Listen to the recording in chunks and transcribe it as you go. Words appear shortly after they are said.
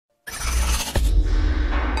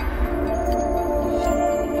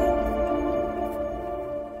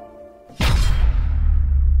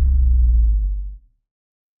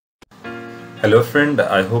Hello friend,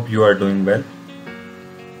 I hope you are doing well.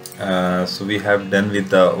 So we have done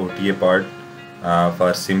with the OTA part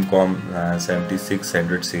for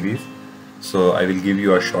SIM7600 series. So I will give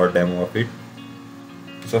you a short demo of it.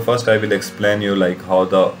 So first I will explain you like how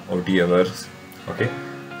the OTA works. Okay.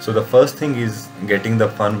 So the first thing is getting the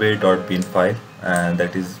firmware.bin file, and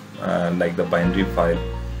that is like the binary file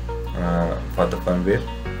for the firmware.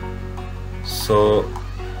 So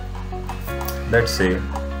let's say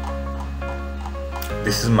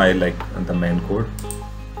this is my the main code.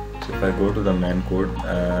 So if I go to the main code,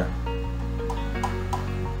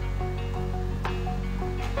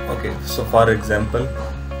 okay, so for example,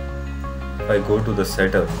 if I go to the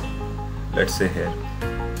setup, let's say here,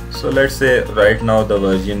 so let's say right now the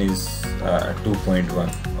version is 2.1.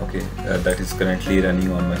 okay, that is currently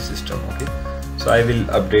running on my system. Okay, so I will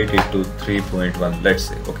update it to 3.1, let's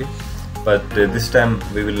say. Okay, but this time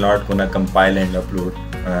we will not gonna compile and upload.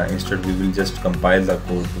 Instead we will just compile the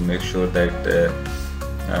code to make sure that the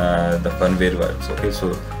firmware works. Okay,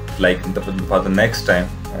 so for the next time,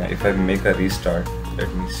 if I make a restart,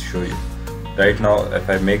 let me show you. Right now if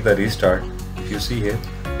I make the restart, if you see here,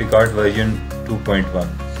 we got version 2.1.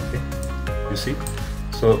 okay, you see,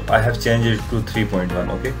 so I have changed it to 3.1.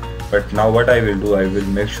 okay, but now what I will do, I will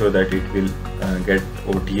make sure that it will get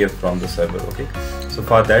OTA from the server. Okay, so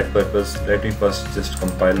for that purpose, let me first just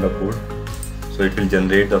compile the code. So it will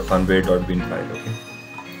generate the firmware.bin file. Okay,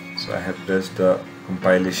 so I have pressed the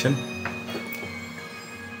compilation.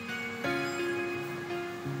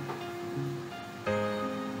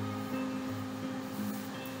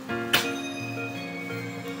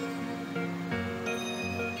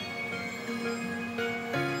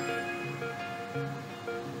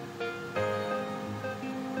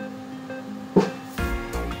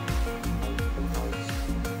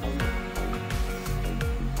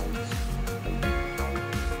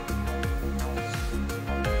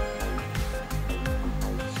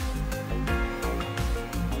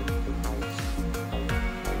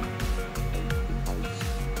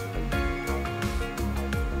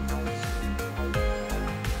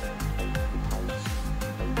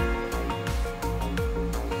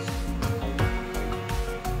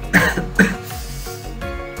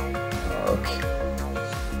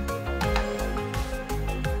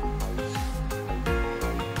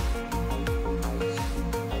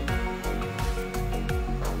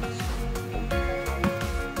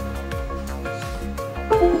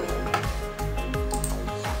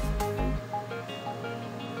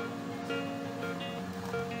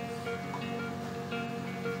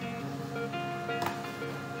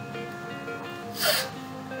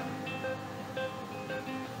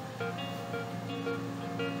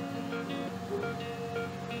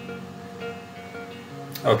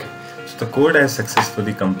 Okay, so the code has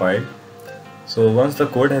successfully compiled. So once the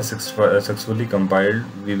code has successfully compiled,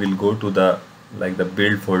 we will go to the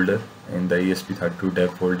build folder in the ESP32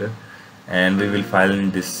 dev folder, and we will file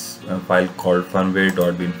in this file called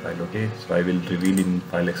firmware.bin file. Okay, so I will reveal in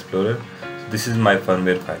File Explorer. So this is my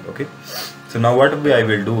firmware file. Okay, so now what I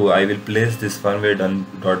will do, I will place this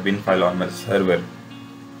firmware.bin file on my server,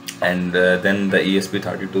 and then the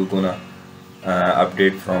ESP32 gonna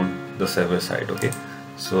update from the server side. Okay,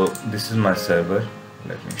 so this is my server,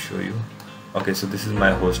 let me show you. Okay, so this is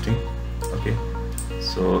my hosting. Okay,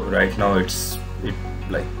 so right now this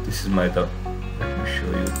is my let me show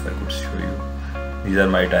you, if I could show you, these are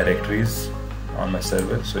my directories on my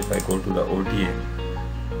server. So if I go to the OTA,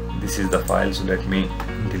 this is the file, so let me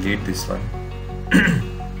delete this one. If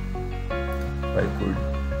I could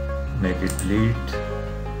make it delete.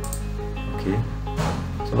 Okay,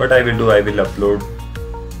 so what I will do, I will upload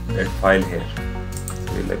that file here.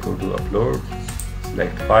 So I go to upload,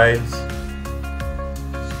 select files.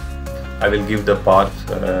 I will give the path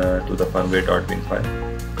to the firmware.bin file.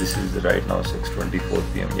 This is right now 6:24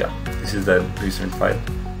 p.m. Yeah, this is the recent file.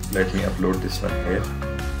 Let me upload this one here.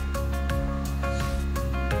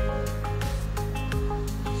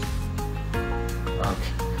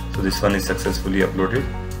 Okay, so this one is successfully uploaded.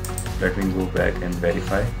 Let me go back and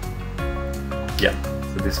verify. Yeah,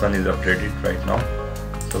 so this one is updated right now.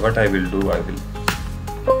 So what I will do, I will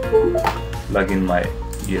plug in my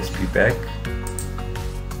ESP pack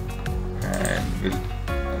and will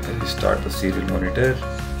restart the serial monitor.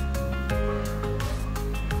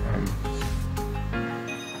 And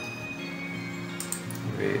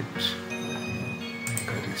wait, make a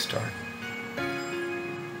restart.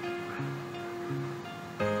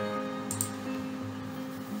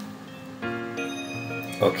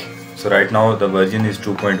 Okay, so right now the version is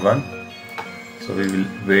 2.1. So we will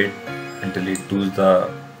wait until it does the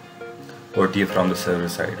OTA from the server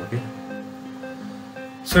side. Okay,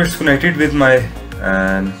 So it's connected with my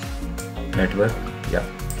network. Yeah,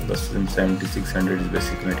 the SIM7600 is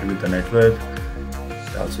basically connected with the network.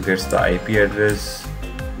 It also gets the IP address.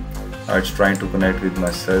 Now it's trying to connect with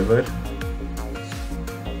my server.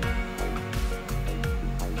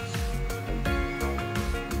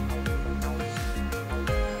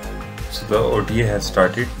 So the OTA has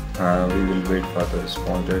started. We will wait for the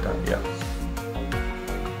response data. Yeah.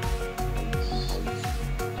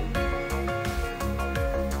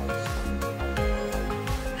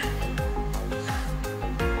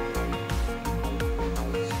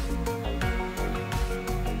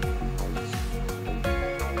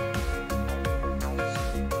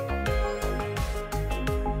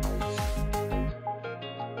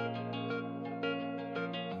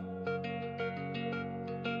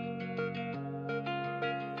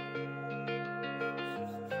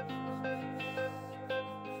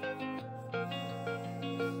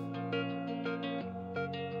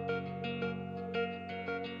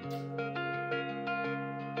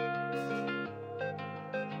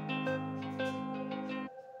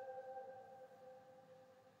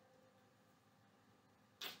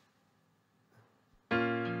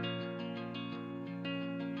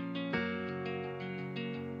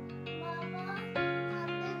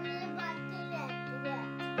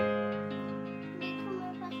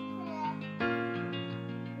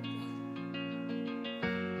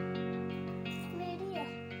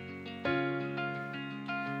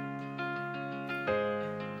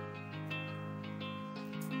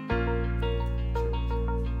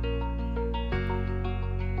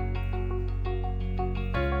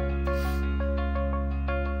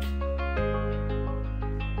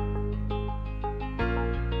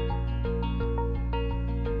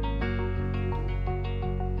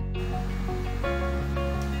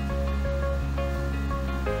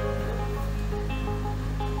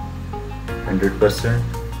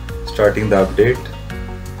 Starting the update.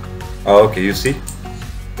 Okay, you see,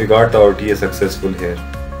 we got the OTA successful here.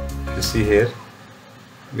 You see here,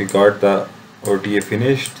 we got the OTA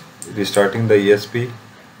finished, restarting the ESP,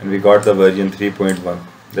 and we got the version 3.1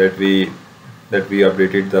 that we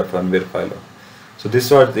updated the firmware file of. So this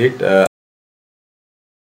was it.